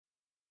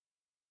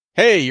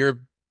Hey,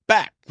 you're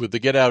back with the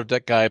Get Out of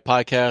Debt Guy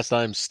podcast.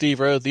 I'm Steve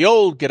Rhodes. The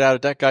old Get Out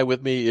of Debt Guy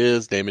with me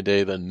is Damon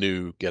Day, the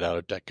new Get Out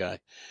of Debt Guy.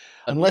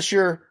 Unless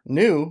you're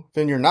new,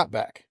 then you're not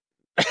back.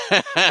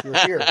 You're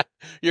here.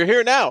 You're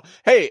here now.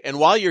 Hey, and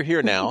while you're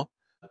here now,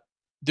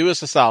 do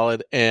us a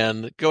solid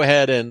and go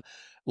ahead and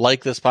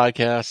like this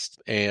podcast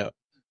and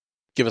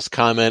give us a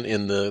comment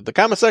in the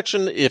comment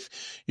section. If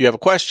you have a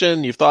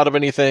question, you've thought of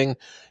anything,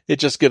 it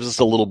just gives us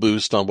a little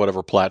boost on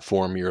whatever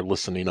platform you're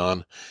listening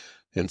on.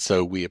 And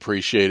so we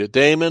appreciate it.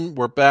 Damon,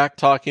 we're back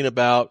talking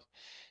about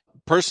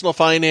personal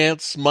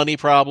finance, money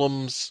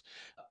problems.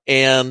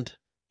 And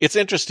it's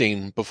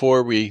interesting.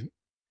 Before we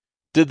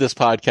did this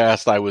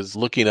podcast, I was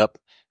looking up,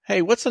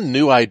 hey, what's a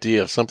new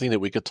idea of something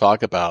that we could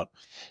talk about?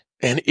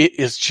 And it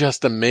is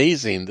just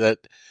amazing that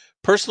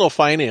personal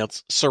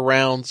finance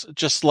surrounds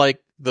just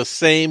like the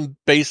same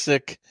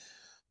basic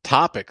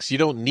topics. You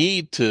don't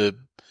need to,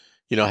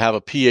 have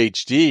a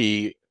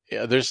PhD.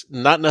 There's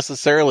not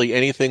necessarily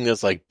anything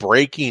that's like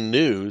breaking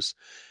news.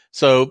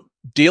 So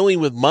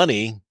dealing with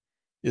money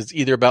is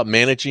either about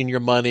managing your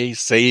money,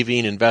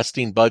 saving,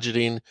 investing,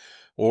 budgeting,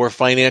 or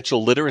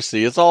financial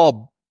literacy. It's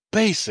all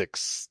basic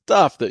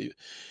stuff that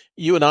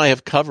you and I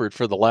have covered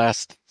for the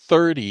last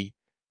 30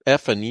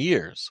 effing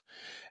years.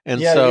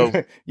 And so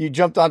you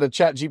jumped onto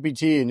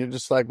ChatGPT and you're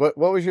just like, what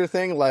was your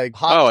thing? Like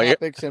hot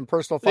topics in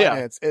personal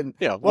finance. And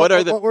what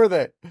were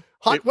they?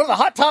 What are the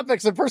hot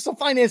topics in personal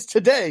finance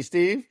today,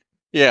 Steve?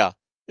 Yeah,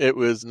 it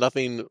was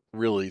nothing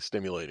really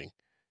stimulating.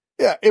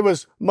 Yeah, it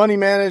was money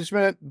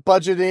management,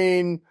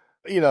 budgeting,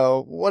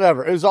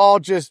 whatever. It was all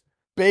just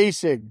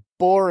basic,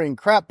 boring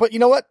crap. But you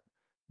know what?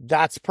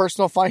 That's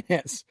personal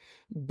finance.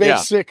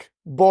 Basic,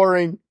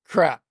 boring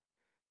crap.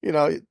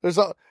 There's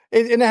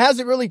and it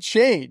hasn't really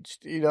changed.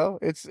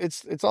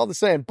 It's all the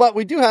same. But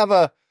we do have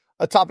a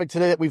topic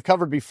today that we've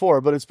covered before,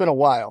 but it's been a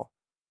while.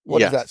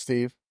 What is that,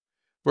 Steve?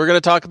 We're going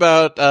to talk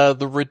about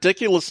the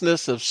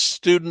ridiculousness of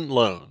student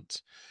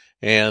loans.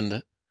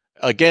 And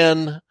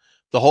again,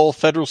 the whole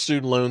federal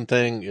student loan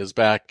thing is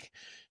back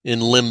in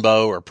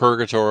limbo or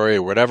purgatory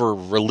or whatever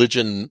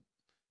religion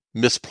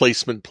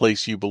misplacement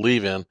place you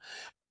believe in,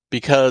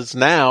 because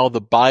now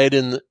the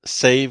Biden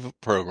Save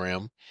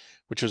program,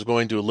 which was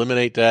going to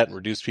eliminate debt and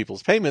reduce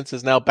people's payments,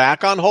 is now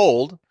back on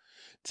hold.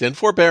 It's in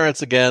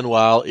forbearance again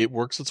while it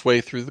works its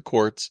way through the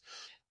courts.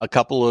 A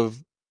couple of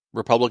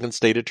Republican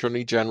state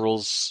attorney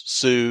generals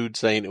sued,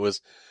 saying it was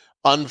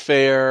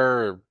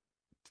unfair,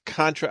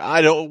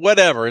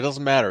 whatever. It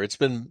doesn't matter. It's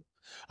been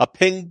a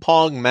ping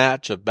pong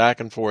match of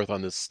back and forth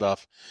on this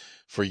stuff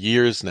for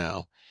years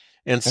now.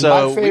 And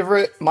so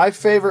my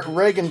favorite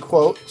Reagan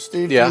quote,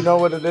 Steve, do you know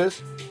what it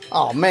is?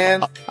 Oh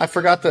man, I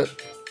forgot to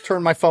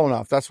turn my phone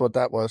off. That's what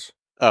that was.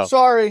 Oh,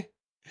 sorry.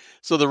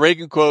 So the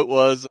Reagan quote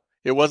was,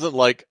 it wasn't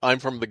like, I'm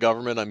from the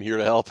government, I'm here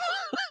to help.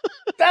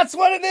 That's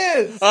what it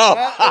is. Oh.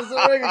 That is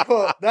the Reagan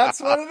quote.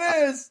 That's what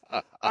it is.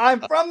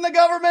 I'm from the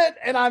government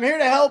and I'm here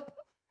to help.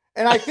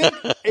 And I think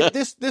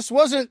this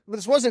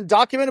wasn't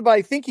documented, but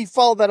I think he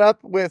followed that up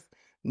with,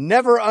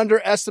 never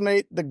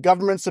underestimate the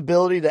government's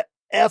ability to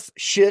F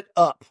shit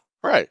up.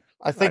 Right.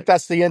 I think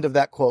that's the end of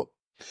that quote.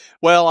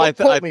 Well, Don't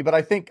quote me, but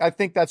I think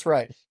that's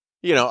right.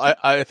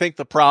 I think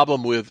the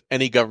problem with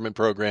any government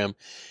program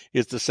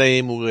is the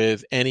same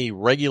with any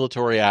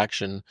regulatory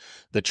action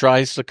that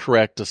tries to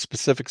correct a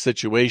specific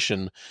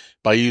situation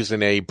by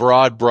using a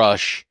broad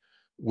brush,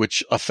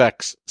 which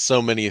affects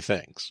so many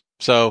things.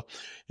 So,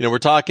 we're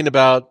talking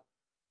about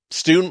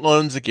student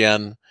loans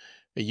again.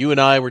 You and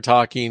I were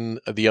talking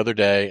the other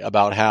day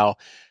about how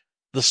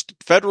the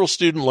federal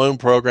student loan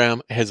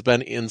program has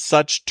been in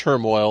such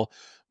turmoil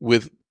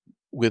with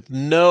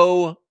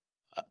no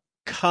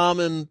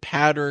common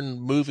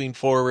pattern moving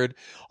forward.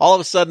 All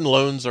of a sudden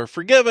loans are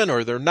forgiven,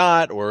 or they're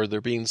not, or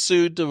they're being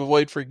sued to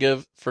avoid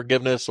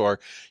forgiveness, or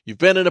you've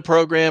been in a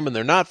program and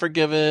they're not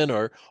forgiven,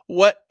 or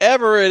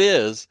whatever it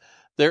is.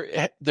 There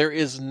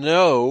is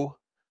no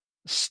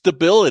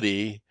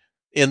stability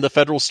in the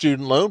federal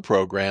student loan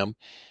program.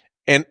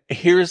 And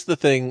here's the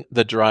thing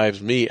that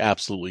drives me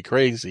absolutely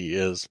crazy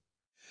is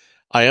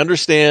I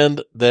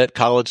understand that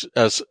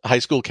high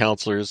school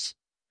counselors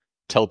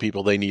tell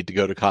people they need to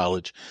go to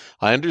college.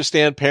 I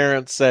understand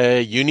parents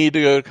say you need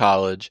to go to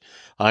college.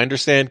 I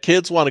understand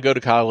kids want to go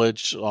to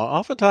college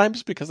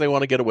oftentimes because they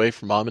want to get away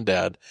from mom and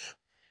dad.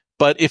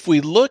 But if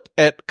we look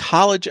at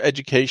college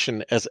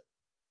education as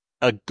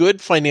a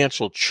good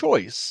financial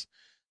choice,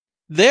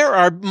 there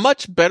are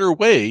much better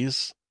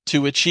ways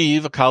to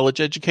achieve a college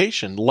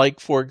education. Like,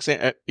 for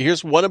example,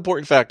 here's one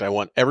important fact I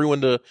want everyone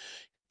to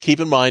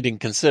keep in mind and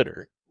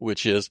consider,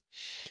 which is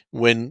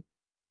when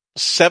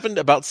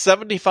about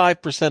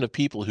 75% of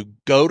people who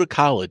go to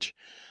college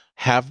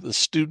have the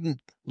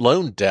student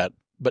loan debt,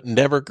 but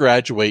never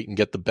graduate and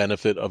get the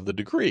benefit of the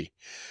degree.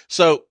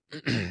 So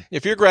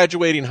if you're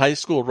graduating high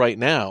school right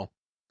now,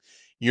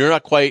 you're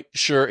not quite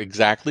sure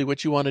exactly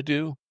what you want to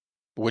do,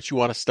 what you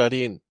want to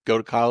study and go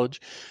to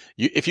college.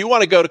 If you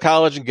want to go to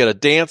college and get a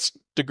dance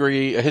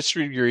degree, a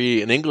history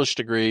degree, an English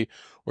degree,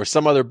 or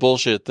some other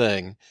bullshit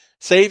thing,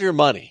 save your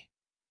money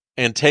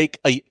and take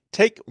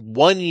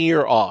 1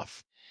 year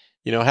off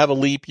Have a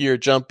leap year,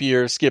 jump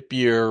year, skip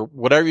year,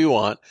 whatever you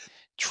want.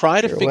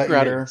 Try to figure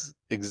out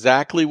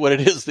exactly what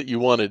it is that you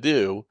want to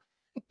do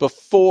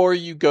before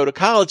you go to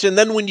college. And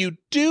then when you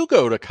do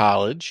go to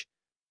college,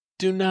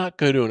 do not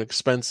go to an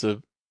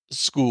expensive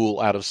school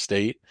out of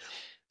state.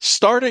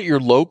 Start at your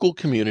local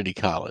community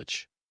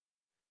college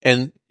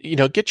and,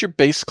 get your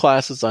base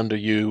classes under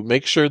you.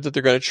 Make sure that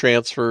they're going to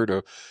transfer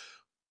to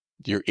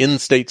your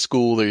in-state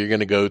school that you're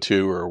going to go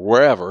to or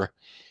wherever,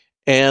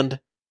 and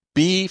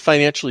be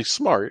financially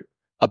smart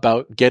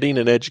about getting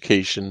an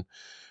education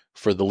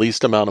for the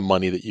least amount of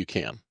money that you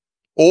can.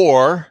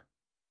 Or,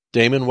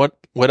 Damon, what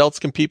else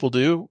can people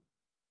do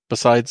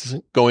besides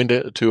going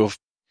to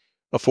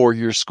a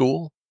 4-year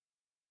school?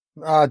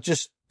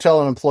 Just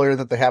tell an employer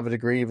that they have a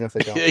degree, even if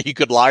they don't. You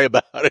could lie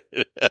about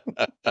it.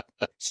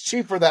 It's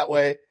cheaper that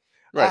way.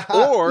 Right.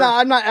 No,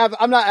 I'm not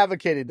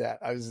advocating that.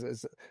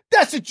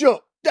 That's a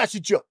joke. That's a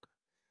joke.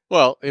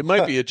 Well, it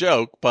might be a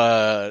joke,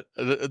 but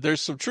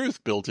there's some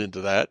truth built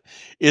into that.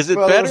 Is it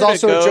better? There was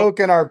also a joke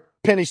in our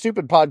Penny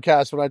Stupid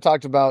podcast when I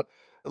talked about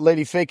a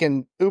lady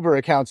faking Uber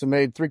accounts and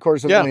made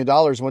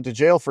 $750,000 and went to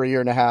jail for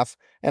 1.5 years.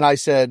 And I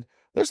said,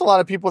 there's a lot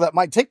of people that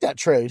might take that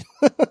trade.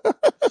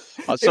 It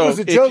was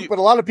a joke, but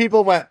a lot of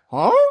people went,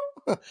 huh?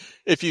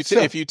 If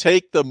you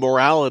take the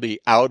morality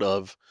out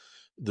of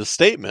the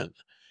statement,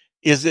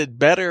 is it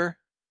better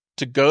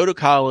to go to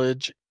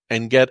college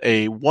and get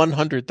a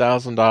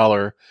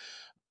 $100,000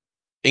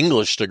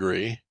 English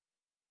degree,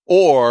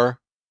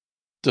 or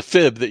to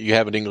fib that you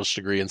have an English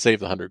degree and save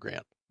the $100,000?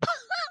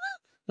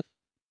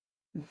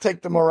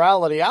 Take the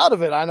morality out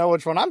of it. I know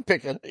which one I'm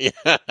picking.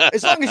 Yeah.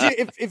 As long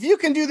as if you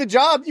can do the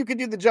job, you can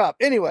do the job.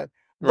 Anyway,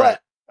 right.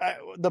 But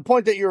the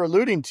point that you're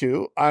alluding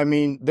to, I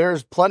mean,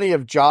 there's plenty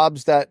of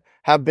jobs that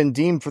have been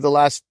deemed for the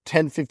last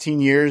 10,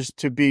 15 years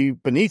to be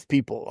beneath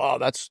people. Oh,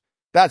 that's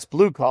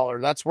blue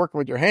collar. That's working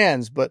with your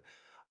hands. But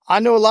I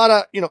know a lot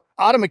of,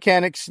 auto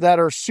mechanics that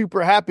are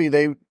super happy.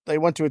 They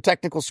went to a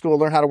technical school,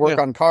 learn how to work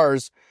on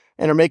cars,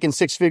 and are making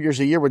 6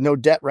 figures a year with no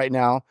debt right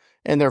now.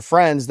 And their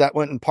friends that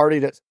went and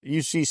partied at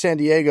UC San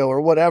Diego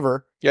or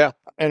whatever. Yeah.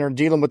 And are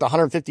dealing with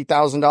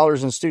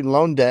 $150,000 in student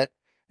loan debt,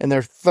 and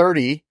they're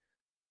 30.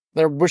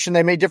 They're wishing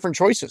they made different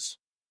choices,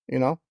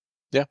 Yeah.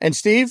 And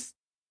Steve,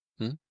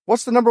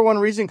 what's the number one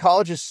reason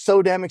college is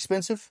so damn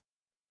expensive?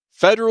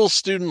 Federal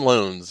student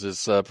loans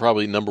is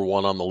probably number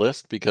one on the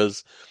list,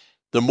 because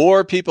the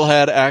more people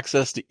had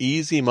access to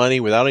easy money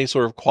without any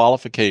sort of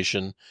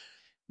qualification,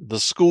 the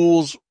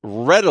schools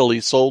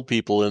readily sold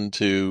people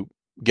into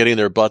getting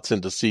their butts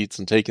into seats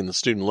and taking the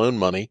student loan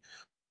money.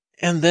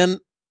 And then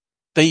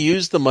they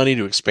used the money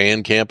to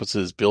expand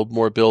campuses, build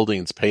more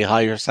buildings, pay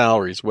higher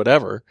salaries,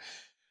 whatever.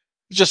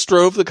 It just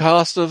drove the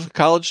cost of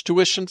college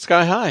tuition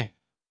sky high.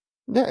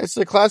 Yeah, it's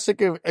a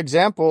classic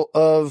example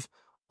of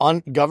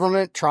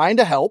government trying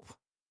to help.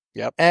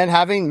 Yep. And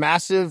having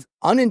massive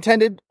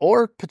unintended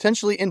or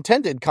potentially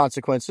intended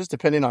consequences,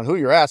 depending on who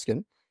you're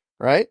asking,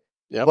 right?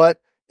 Yep.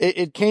 But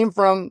it came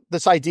from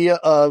this idea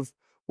of,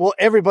 well,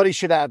 everybody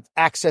should have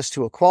access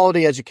to a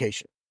quality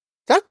education.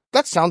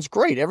 That sounds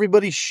great.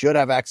 Everybody should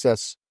have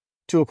access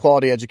to a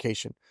quality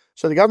education.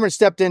 So the government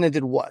stepped in and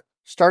did what?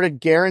 Started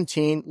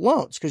guaranteeing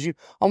loans. Because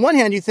on one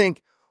hand, you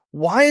think,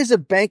 why is a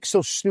bank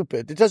so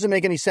stupid? It doesn't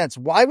make any sense.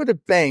 Why would a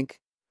bank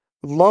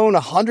loan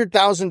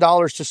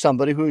 $100,000 to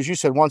somebody who, as you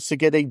said, wants to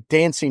get a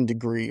dancing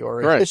degree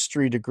or a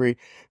history degree?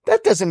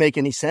 That doesn't make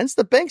any sense.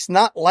 The bank's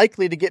not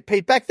likely to get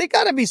paid back. They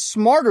got to be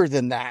smarter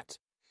than that.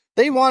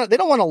 They don't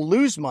want to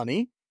lose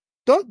money.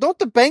 Don't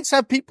the banks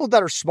have people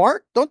that are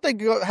smart? Don't they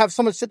have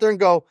someone sit there and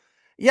go,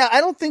 yeah, I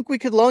don't think we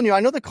could loan you.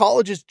 I know the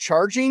college is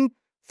charging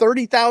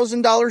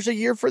 $30,000 a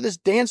year for this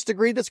dance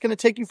degree that's going to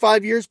take you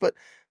 5 years, but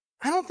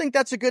I don't think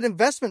that's a good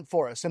investment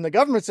for us. And the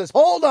government says,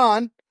 hold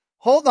on.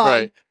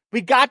 Right.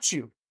 We got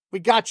you.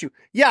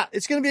 Yeah,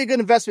 it's going to be a good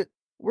investment.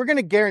 We're going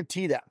to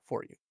guarantee that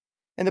for you.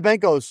 And the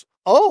bank goes,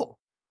 oh,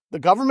 the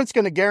government's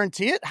going to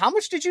guarantee it? How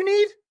much did you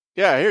need?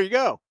 Yeah, here you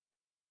go.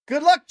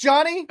 Good luck,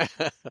 Johnny.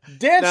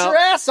 Dance your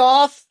ass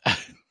off.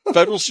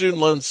 Federal student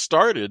loans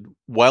started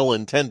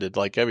well-intended,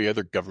 like every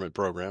other government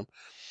program,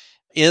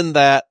 in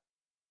that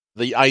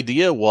the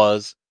idea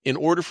was, in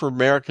order for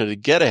America to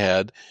get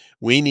ahead,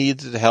 we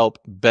needed to help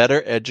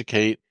better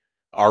educate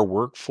our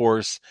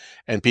workforce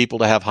and people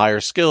to have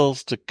higher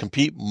skills to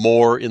compete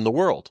more in the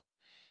world.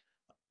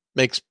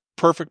 Makes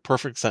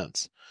perfect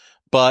sense.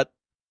 But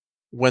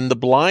when the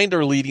blind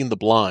are leading the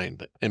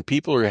blind and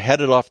people are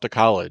headed off to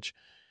college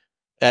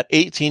at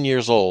 18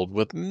 years old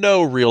with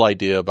no real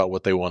idea about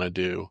what they want to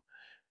do,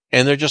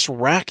 and they're just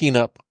racking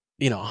up,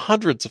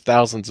 hundreds of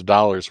thousands of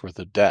dollars worth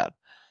of debt,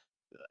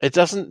 it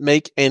doesn't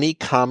make any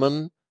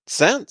common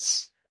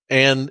sense.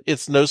 And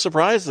it's no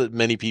surprise that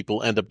many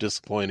people end up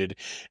disappointed,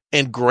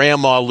 and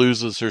grandma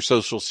loses her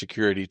Social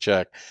Security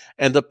check,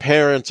 and the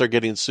parents are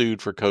getting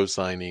sued for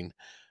co-signing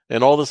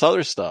and all this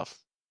other stuff.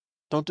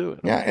 Don't do it.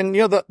 Yeah. And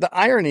the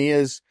irony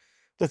is,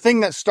 the thing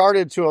that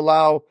started to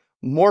allow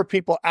more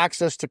people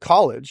access to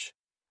college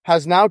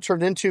has now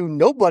turned into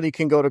nobody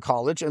can go to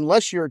college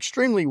unless you're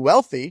extremely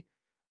wealthy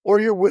or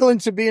you're willing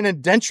to be an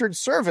indentured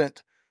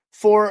servant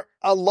for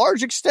a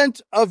large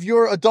extent of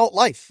your adult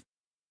life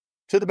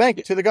to the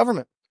bank, to the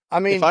government. I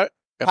mean,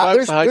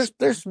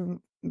 there's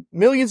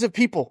millions of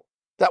people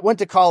that went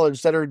to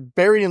college that are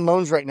buried in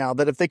loans right now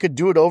that if they could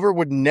do it over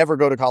would never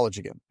go to college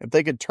again. If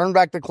they could turn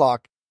back the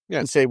clock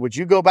and say, would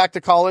you go back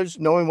to college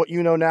knowing what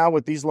you know now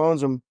with these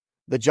loans and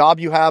the job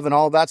you have and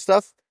all that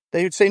stuff?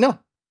 They would say no,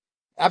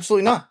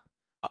 absolutely not.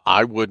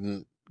 I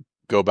wouldn't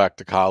go back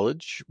to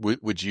college.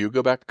 Would you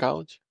go back to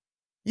college?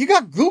 You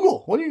got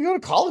Google. What do you go to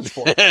college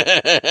for?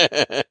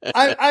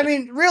 I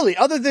mean, really,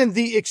 other than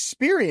the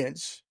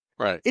experience,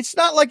 right? It's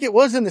not like it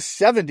was in the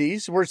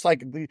 70s where it's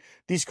like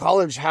these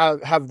colleges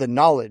have the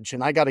knowledge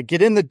and I got to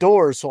get in the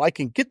door so I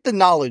can get the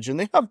knowledge, and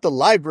they have the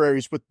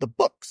libraries with the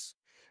books,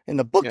 and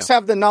the books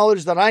have the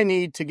knowledge that I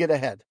need to get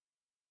ahead.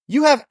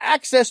 You have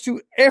access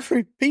to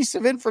every piece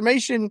of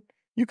information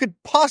you could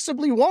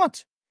possibly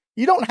want.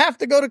 You don't have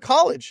to go to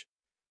college.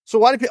 So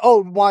why do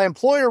people, my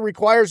employer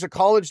requires a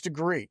college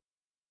degree?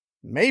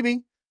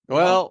 Maybe.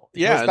 Well,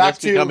 and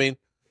that's becoming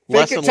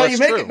less and less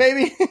true.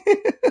 Baby.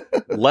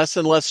 Less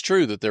and less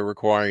true that they're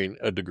requiring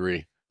a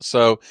degree.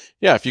 So,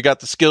 if you got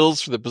the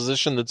skills for the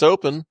position that's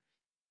open,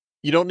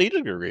 you don't need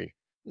a degree.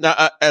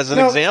 Now, as an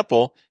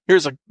example,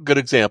 here's a good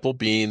example,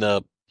 being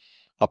a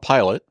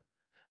pilot.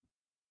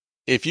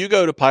 If you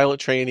go to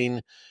pilot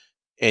training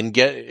and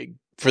get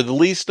for the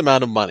least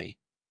amount of money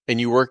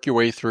and you work your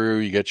way through,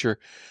 you get your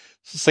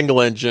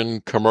single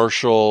engine,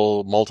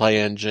 commercial,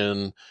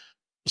 multi-engine,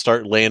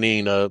 start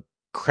landing a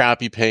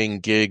crappy paying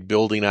gig,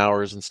 building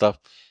hours and stuff,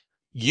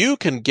 you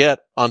can get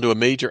onto a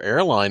major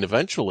airline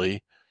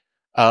eventually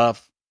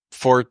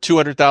for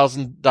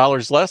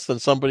 $200,000 less than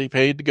somebody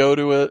paid to go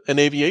to an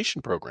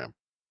aviation program.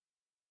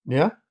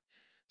 Yeah.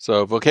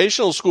 So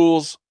vocational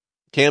schools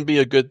can be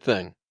a good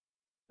thing,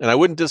 and I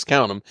wouldn't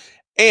discount them.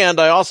 And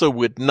I also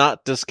would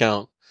not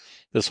discount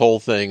this whole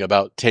thing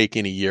about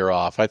taking a year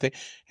off. I think,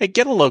 hey,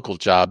 get a local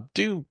job,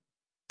 do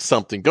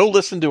something, go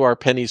listen to our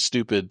Penny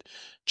Stupid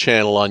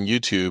channel on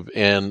YouTube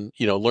and,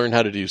 learn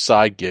how to do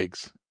side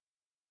gigs.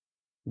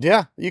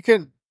 Yeah, you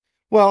can.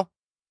 Well,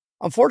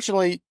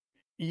 unfortunately,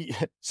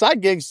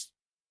 side gigs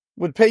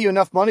would pay you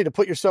enough money to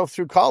put yourself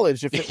through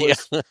college if it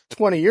was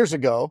 20 years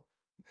ago.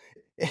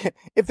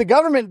 If the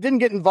government didn't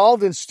get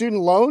involved in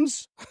student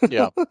loans,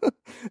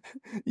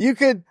 you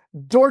could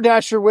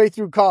DoorDash your way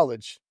through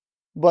college,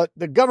 but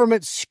the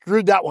government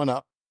screwed that one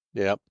up.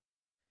 Yep.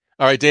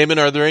 All right, Damon,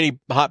 are there any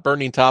hot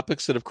burning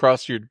topics that have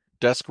crossed your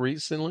desk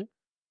recently?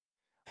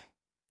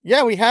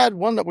 Yeah, we had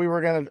one that we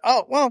were going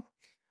to,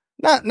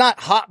 not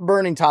hot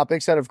burning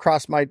topics that have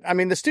crossed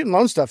the student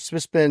loan stuff's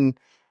just been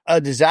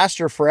a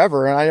disaster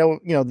forever. And I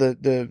know,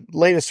 the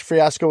latest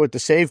fiasco with the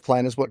SAVE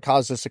plan is what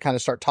caused us to kind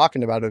of start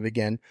talking about it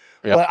again.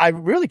 Yep. But I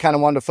really kind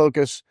of wanted to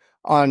focus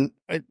on,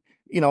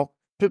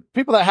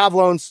 people that have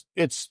loans,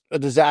 it's a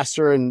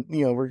disaster. And,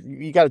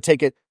 you got to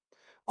take it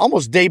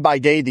almost day by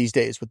day these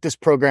days with this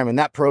program and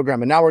that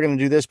program. And now we're going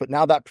to do this, but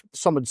now that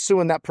someone's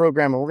suing that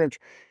program, and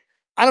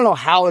I don't know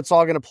how it's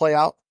all going to play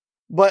out.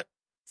 But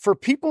for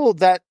people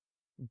that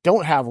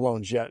don't have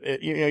loans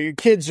yet, your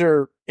kids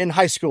are in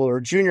high school or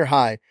junior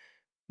high,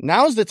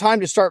 now's the time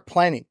to start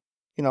planning.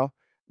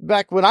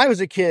 Back when I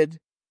was a kid,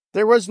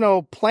 there was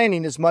no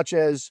planning as much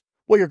as,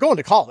 you're going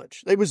to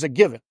college. It was a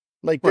given.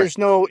 Like there's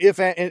no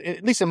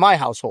at least in my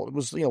household, it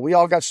was, we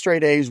all got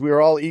straight A's. We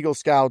were all Eagle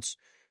Scouts.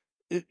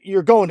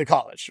 You're going to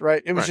college,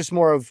 right? It was just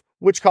more of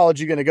which college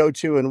you're going to go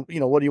to and,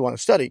 what do you want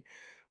to study?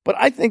 But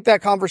I think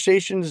that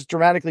conversation is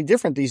dramatically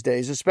different these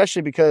days,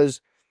 especially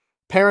because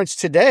parents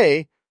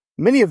today,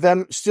 many of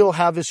them still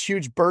have this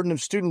huge burden of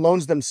student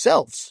loans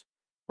themselves.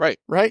 Right.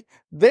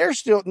 They're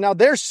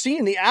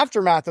seeing the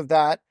aftermath of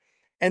that,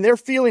 and they're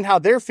feeling how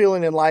they're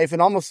feeling in life,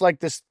 and almost like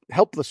this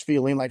helpless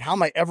feeling, like, how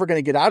am I ever going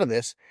to get out of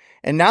this?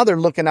 And now they're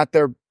looking at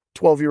their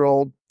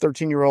 12-year-old,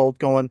 13-year-old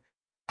going,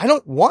 I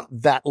don't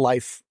want that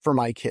life for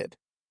my kid.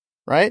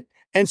 Right.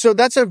 And so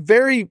that's a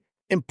very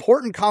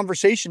important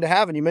conversation to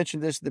have. And you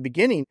mentioned this at the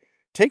beginning,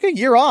 take a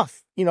year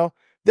off.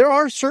 There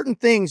are certain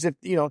things that,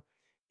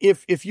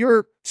 if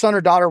your son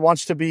or daughter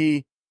wants to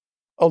be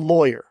a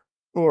lawyer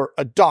or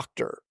a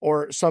doctor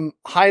or some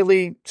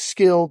highly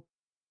skilled,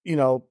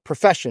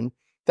 profession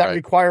that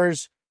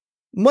requires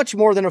much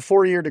more than a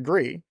 4-year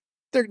degree,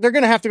 they're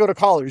going to have to go to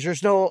college.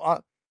 There's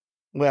no,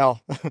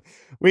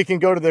 we can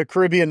go to the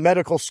Caribbean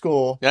Medical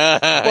School.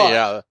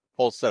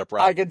 Whole set of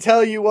problems. I can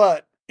tell you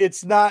what,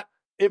 it's not,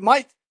 it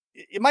might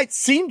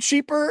seem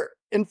cheaper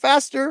and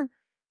faster,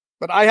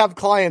 but I have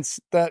clients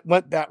that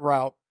went that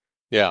route.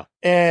 Yeah.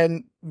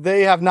 And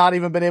they have not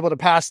even been able to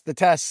pass the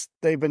tests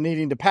they've been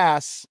needing to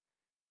pass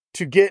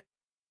to get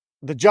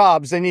the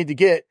jobs they need to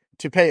get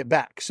to pay it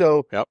back.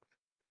 So,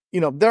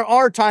 there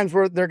are times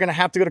where they're going to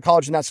have to go to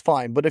college, and that's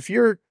fine. But if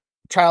your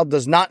child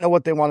does not know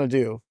what they want to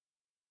do,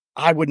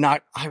 I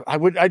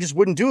just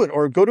wouldn't do it,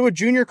 or go to a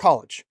junior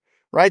college,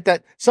 right?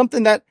 That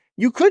something that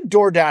you could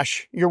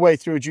DoorDash your way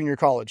through a junior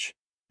college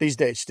these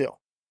days still,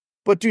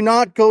 but do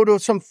not go to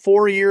some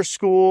 4-year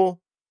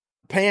school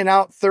paying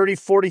out $30,000,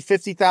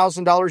 $40,000,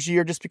 $50,000 a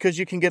year just because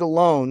you can get a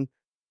loan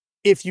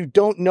if you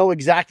don't know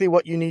exactly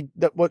what you need,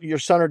 that what your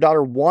son or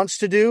daughter wants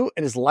to do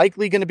and is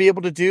likely going to be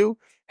able to do,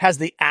 has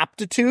the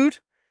aptitude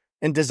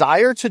and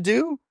desire to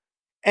do.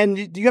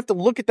 And you have to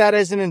look at that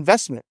as an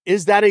investment.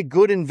 Is that a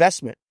good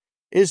investment?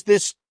 Is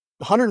this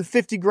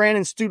 150 grand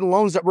in student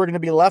loans that we're going to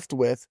be left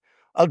with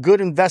a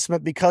good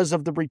investment because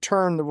of the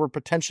return that we're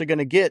potentially going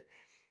to get?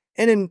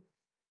 And in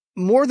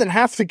more than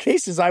half the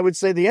cases, I would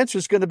say the answer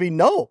is going to be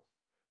no.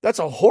 That's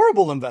a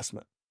horrible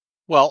investment.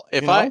 Well,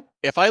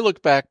 if I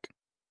look back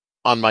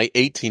on my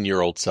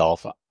 18-year-old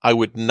self, I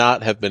would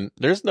not have been,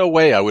 there's no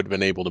way I would have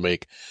been able to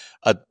make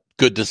a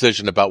good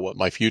decision about what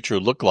my future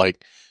looked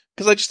like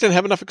because I just didn't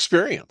have enough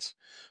experience,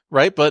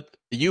 right? But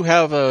you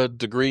have a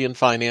degree in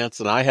finance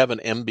and I have an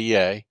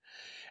MBA,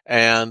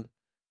 and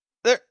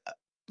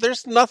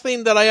there's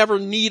nothing that I ever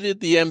needed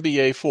the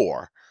MBA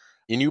for.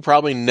 And you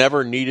probably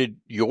never needed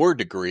your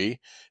degree,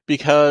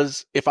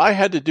 because if I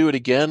had to do it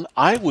again,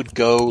 I would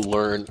go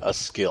learn a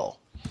skill.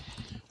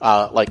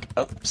 Like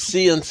a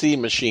CNC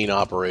machine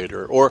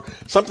operator, or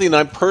something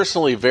I'm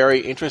personally very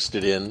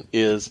interested in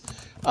is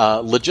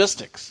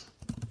logistics.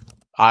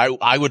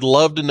 I would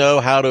love to know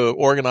how to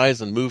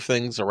organize and move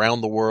things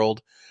around the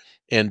world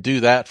and do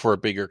that for a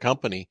bigger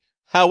company.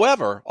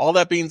 However, all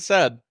that being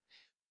said,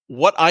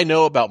 what I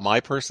know about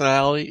my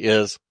personality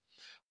is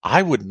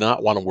I would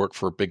not want to work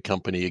for a big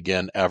company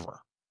again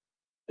ever.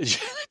 It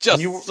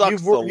just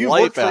sucks the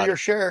life worked out for your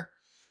share.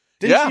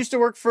 Didn't you used to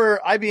work for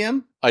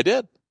IBM? I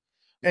did.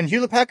 And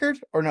Hewlett Packard,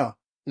 or no?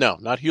 No,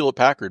 not Hewlett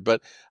Packard,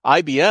 but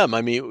IBM.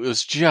 I mean, it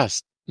was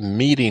just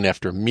meeting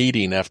after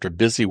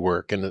busy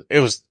work, and it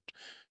was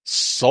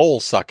soul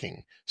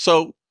sucking.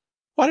 So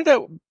why did I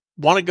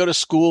want to go to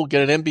school,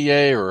 get an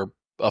MBA or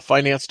a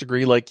finance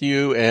degree like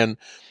you, and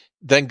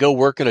then go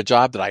work at a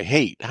job that I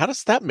hate? How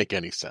does that make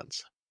any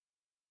sense?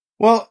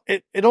 Well,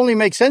 it only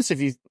makes sense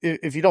if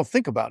you don't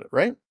think about it,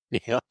 right?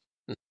 Yeah.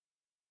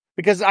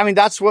 Because I mean,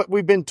 that's what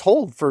we've been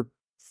told for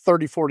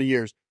 30, 40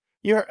 years.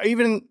 You're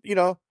even,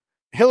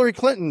 Hillary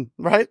Clinton,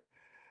 right?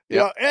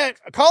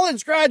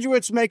 College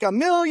graduates make $1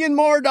 million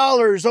more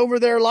over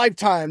their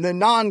lifetime than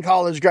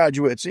non-college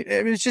graduates.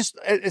 I mean, it's just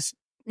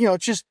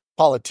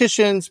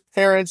politicians,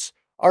 parents.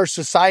 Our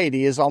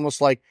society is almost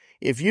like,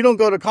 if you don't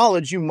go to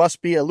college, you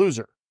must be a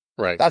loser.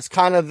 Right. That's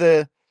kind of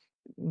so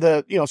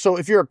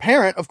if you're a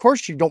parent, of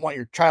course you don't want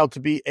your child to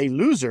be a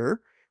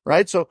loser,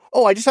 right? So,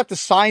 I just have to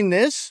sign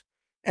this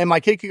and my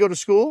kid can go to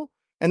school.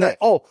 And then,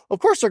 of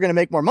course they're going to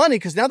make more money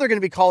because now they're going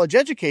to be college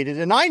educated.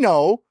 And I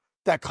know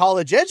that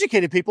college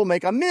educated people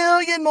make $1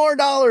 million more.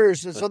 And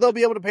so they'll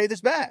be able to pay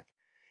this back.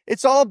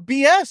 It's all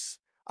BS.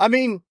 I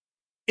mean,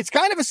 it's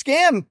kind of a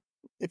scam.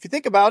 If you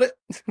think about it,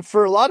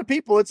 for a lot of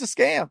people, it's a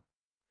scam.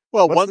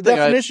 Well, what's the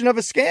definition of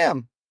a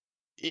scam?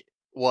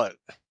 What?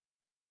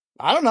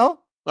 I don't know.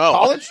 Oh,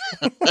 college.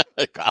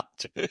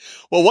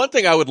 Well, one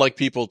thing I would like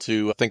people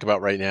to think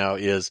about right now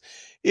is,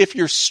 if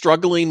you're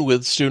struggling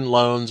with student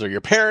loans or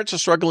your parents are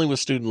struggling with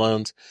student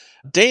loans,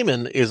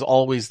 Damon is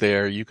always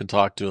there. You can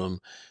talk to him.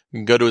 You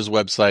can go to his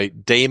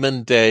website,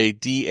 damonday,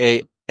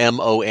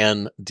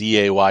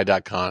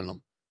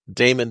 DAMONDAY.com.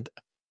 Damon,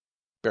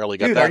 barely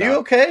got Dude, that are you out.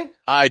 okay?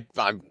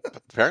 I'm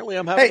apparently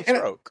I'm having a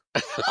stroke.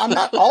 I'm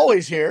not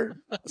always here.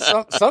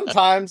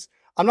 Sometimes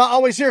I'm not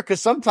always here because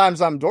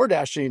sometimes I'm door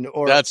dashing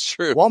or that's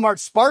true. Walmart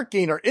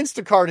sparking or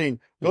Instacarting.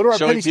 Go to our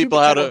showing Penny people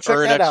Stupid how channel, to check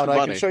earn that extra out.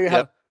 money. I can show you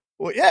how.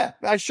 Well, yeah,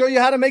 I show you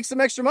how to make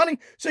some extra money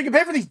so you can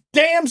pay for these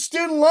damn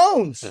student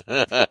loans.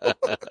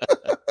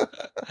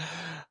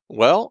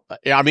 Well,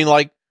 I mean,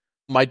 like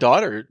my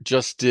daughter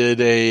just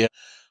did a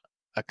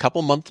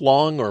couple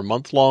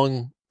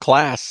month-long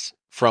class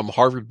from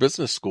Harvard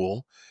Business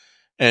School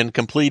and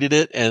completed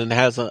it, and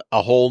has a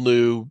whole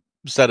new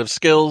set of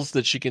skills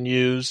that she can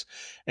use,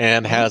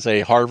 and has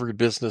a Harvard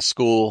Business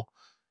School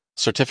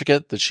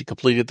certificate that she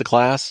completed the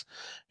class.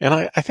 And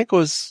I think it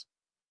was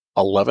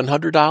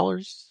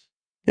 $1,100.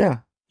 Yeah.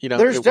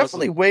 There's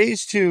definitely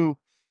ways to,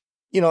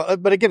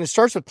 but again, it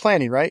starts with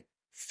planning, right?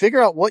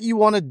 Figure out what you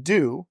want to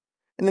do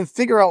and then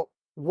figure out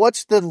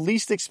what's the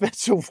least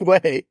expensive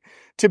way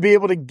to be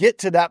able to get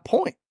to that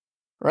point,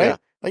 right? Yeah.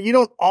 Like, you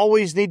don't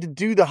always need to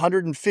do the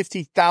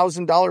 $150,000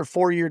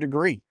 4-year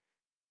degree.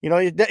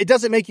 It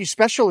doesn't make you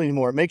special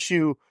anymore. It makes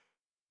you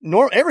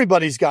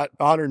everybody's got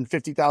a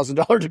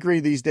 $150,000 degree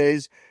these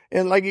days.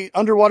 And like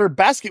underwater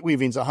basket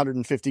weaving's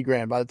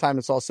 $150,000 by the time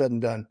it's all said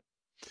and done.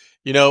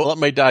 Let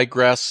me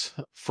digress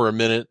for a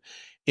minute.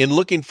 In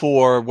looking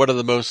for what are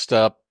the most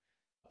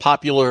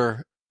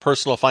popular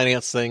personal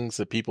finance things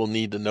that people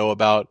need to know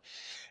about,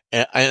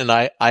 and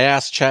I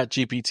asked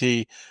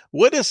ChatGPT,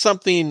 what is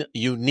something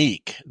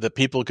unique that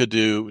people could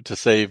do to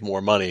save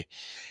more money?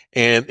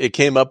 And it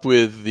came up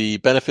with the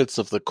benefits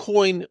of the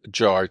coin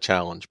jar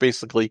challenge.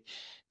 Basically,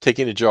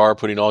 taking a jar,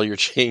 putting all your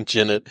change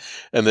in it,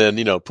 and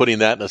then, putting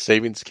that in a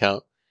savings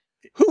account.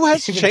 Who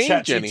has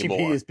change anymore?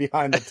 ChatGPT is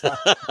behind the time.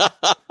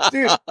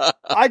 Dude,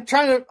 I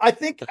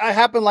think I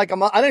happened like a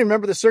month. I don't even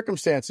remember the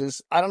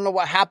circumstances. I don't know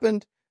what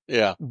happened.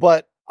 Yeah.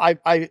 But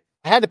I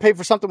had to pay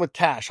for something with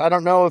cash. I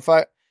don't know if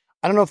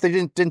I don't know if they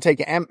didn't take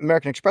an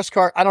American Express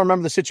card. I don't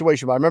remember the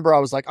situation, but I remember I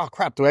was like, oh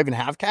crap, do I even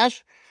have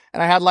cash?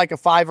 And I had like a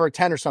 5 or a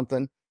 10 or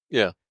something.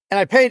 Yeah. And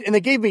I paid, and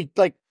they gave me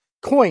like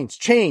coins,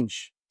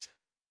 change.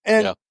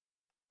 And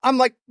I'm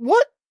like,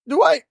 what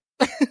do I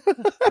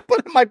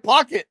put in my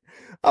pocket?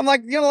 I'm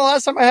like, the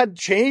last time I had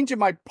change in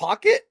my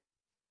pocket?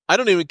 I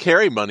don't even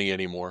carry money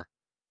anymore.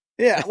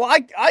 Yeah. Well,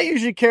 I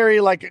usually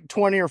carry like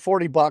 20 or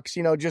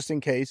 $40, just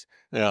in case.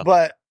 Yeah.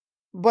 But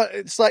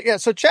it's like, yeah.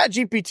 So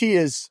ChatGPT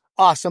is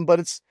awesome, but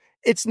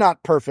it's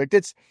not perfect.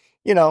 It's,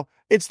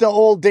 it's the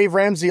old Dave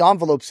Ramsey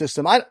envelope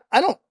system. I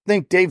don't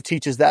think Dave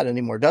teaches that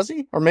anymore, does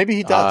he? Or maybe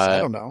he does. I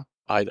don't know.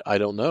 I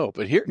don't know.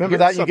 But remember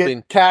that you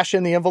get cash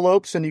in the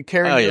envelopes and you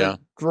carry your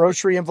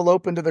grocery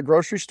envelope into the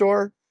grocery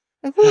store.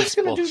 And who's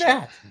going to do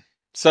that?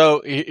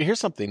 So here's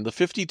something: the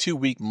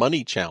 52-week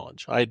money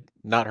challenge. I'd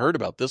not heard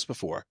about this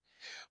before,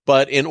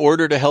 but in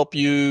order to help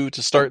you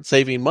to start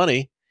saving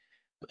money,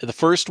 the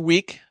first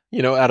week,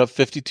 out of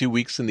 52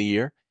 weeks in the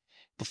year,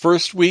 the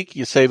first week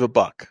you save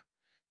 $1.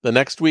 The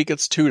next week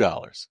it's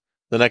 $2.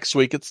 The next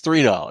week it's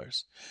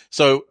 $3.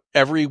 So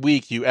every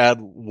week you add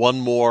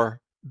one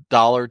more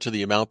dollar to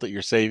the amount that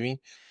you're saving.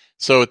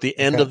 So at the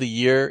end of the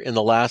year, in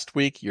the last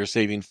week, you're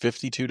saving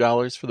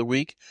 $52 for the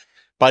week.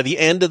 By the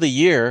end of the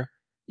year,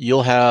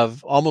 you'll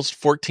have almost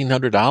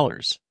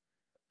 $1,400.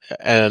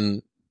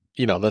 And,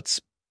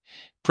 that's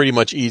pretty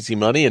much easy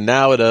money. And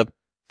now at a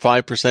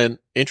 5%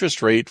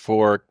 interest rate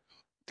for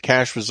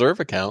cash reserve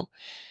account,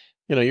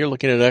 you're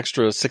looking at an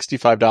extra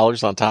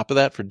 $65 on top of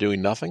that for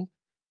doing nothing.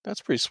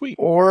 That's pretty sweet.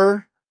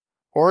 Or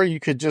you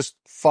could just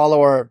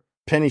follow our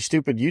Penny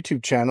Stupid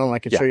YouTube channel, and I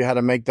can show you how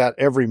to make that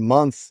every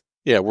month.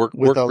 Yeah, work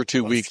for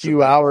 2 weeks. A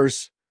few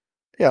hours.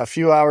 Yeah, a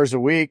few hours a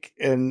week.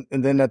 And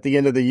then at the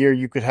end of the year,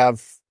 you could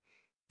have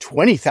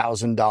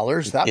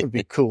 $20,000. That would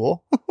be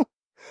cool.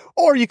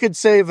 Or you could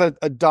save a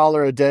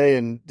dollar a day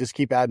and just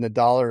keep adding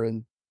 $1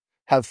 and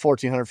have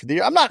 $1,400 for the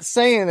year. I'm not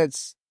saying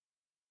it's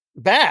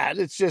bad.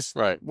 It's just,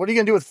 what are you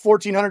going to do with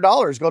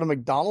 $1,400? Go to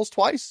McDonald's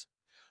twice?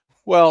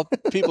 Well,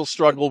 people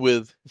struggle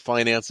with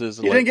finances.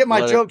 And you didn't get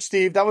my joke,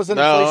 Steve. That was an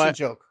inflation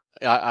joke.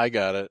 I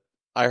got it.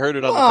 I heard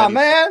it on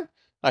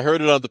I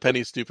heard it on the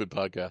Penny Stupid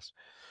podcast.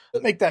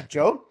 Make that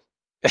joke.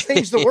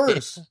 Change the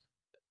words.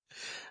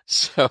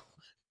 So,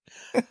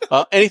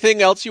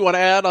 anything else you want to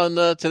add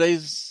on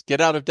today's Get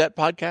Out of Debt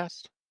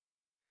podcast?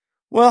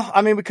 Well,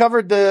 I mean, we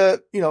covered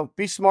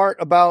be smart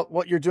about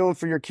what you're doing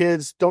for your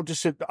kids. Don't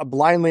just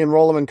blindly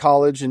enroll them in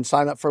college and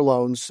sign up for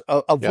loans.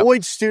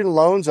 Avoid student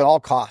loans at all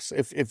costs.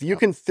 If you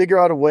can figure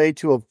out a way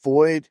to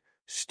avoid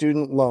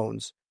student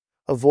loans,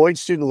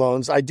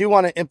 I do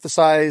want to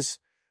emphasize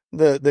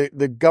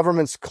the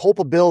government's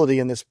culpability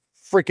in this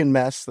freaking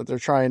mess that they're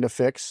trying to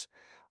fix.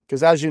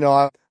 Because as you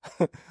know,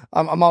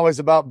 I'm always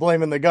about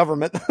blaming the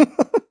government.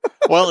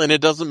 Well, and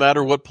it doesn't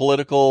matter what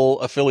political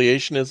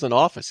affiliation is in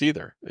office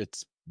either.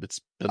 It's been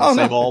the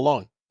same all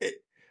along.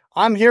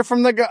 I'm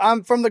from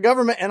the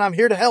government, and I'm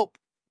here to help.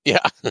 Yeah.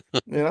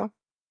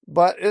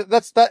 But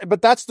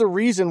that's the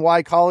reason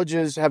why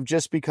colleges have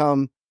just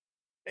become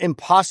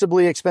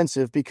impossibly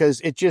expensive, because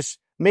it just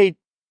made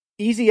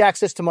easy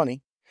access to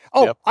money.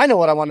 Oh, I know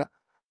what I want to.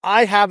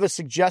 I have a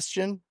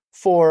suggestion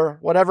for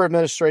whatever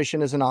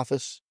administration is in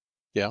office.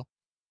 Yeah.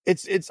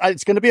 It's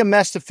going to be a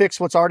mess to fix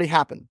what's already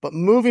happened. But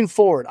moving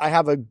forward, I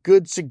have a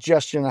good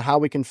suggestion on how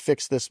we can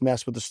fix this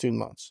mess with the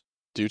student loans.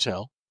 Do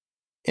tell.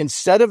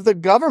 Instead of the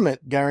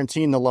government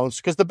guaranteeing the loans,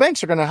 because the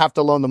banks are going to have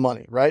to loan the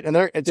money, right? And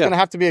it's going to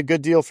have to be a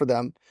good deal for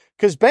them,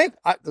 because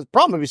the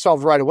problem would be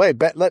solved right away.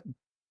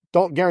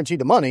 Don't guarantee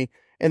the money,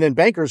 and then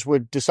bankers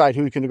would decide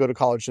who can go to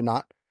college and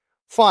not.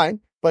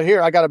 Fine. But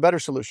here, I got a better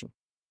solution.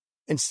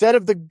 Instead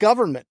of the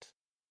government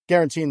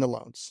guaranteeing the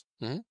loans,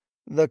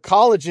 the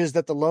colleges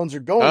that the loans are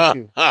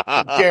going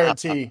to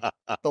guarantee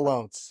the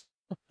loans.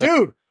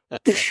 Dude,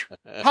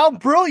 how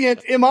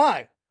brilliant am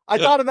I? I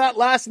thought of that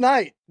last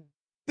night.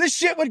 This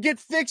shit would get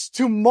fixed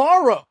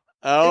tomorrow.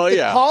 Oh, if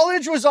the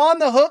college was on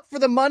the hook for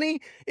the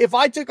money, if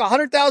I took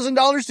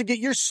 $100,000 to get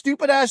your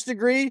stupid ass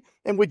degree,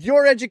 and with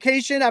your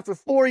education after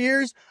 4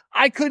 years,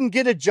 I couldn't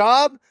get a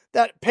job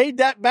that paid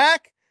that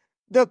back,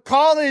 the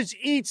college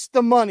eats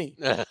the money.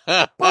 Boom.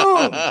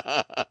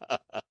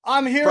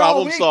 I'm here Problem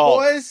all week,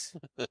 solved. boys.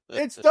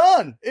 It's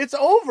done. It's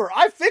over.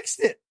 I fixed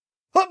it.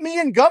 Put me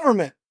in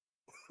government.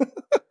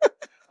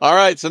 All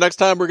right. So next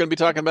time we're going to be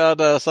talking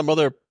about some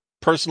other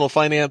personal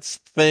finance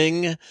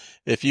thing.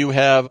 If you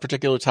have a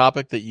particular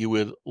topic that you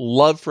would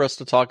love for us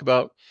to talk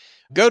about,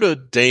 go to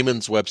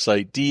Damon's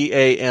website,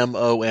 DAMONDAY.com,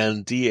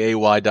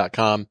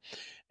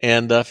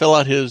 and fill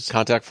out his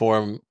contact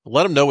form.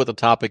 Let him know what the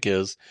topic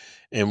is,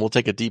 and we'll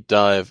take a deep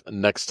dive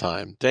next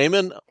time.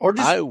 Damon, or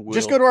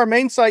just go to our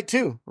main site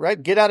too,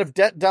 right?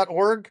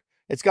 Getoutofdebt.org.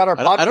 It's got our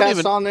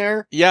podcasts on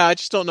there. Yeah, I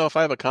just don't know if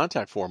I have a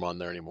contact form on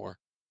there anymore.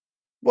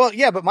 Well,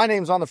 yeah, but my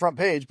name's on the front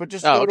page. But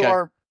just go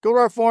to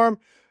our forum,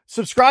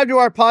 subscribe to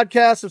our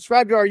podcast,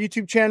 subscribe to our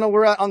YouTube channel.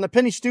 We're on the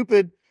Penny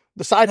Stupid,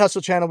 the side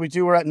hustle channel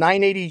we're at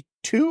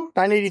 982,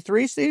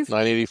 983, Steve?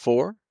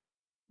 984.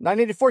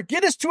 984.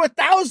 Get us to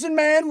 1,000,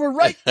 man. We're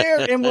right there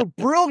and we're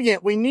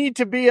brilliant. We need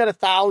to be at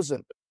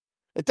 1,000.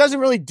 It doesn't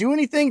really do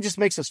anything, just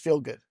makes us feel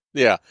good.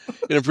 Yeah.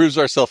 It improves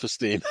our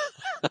self-esteem.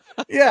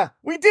 Yeah,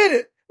 we did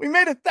it. We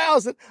made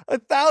 1,000.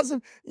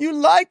 1,000. You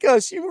like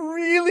us. You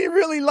really,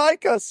 really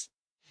like us.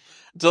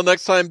 Until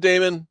next time,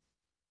 Damon.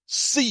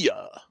 See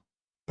ya.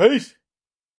 Peace.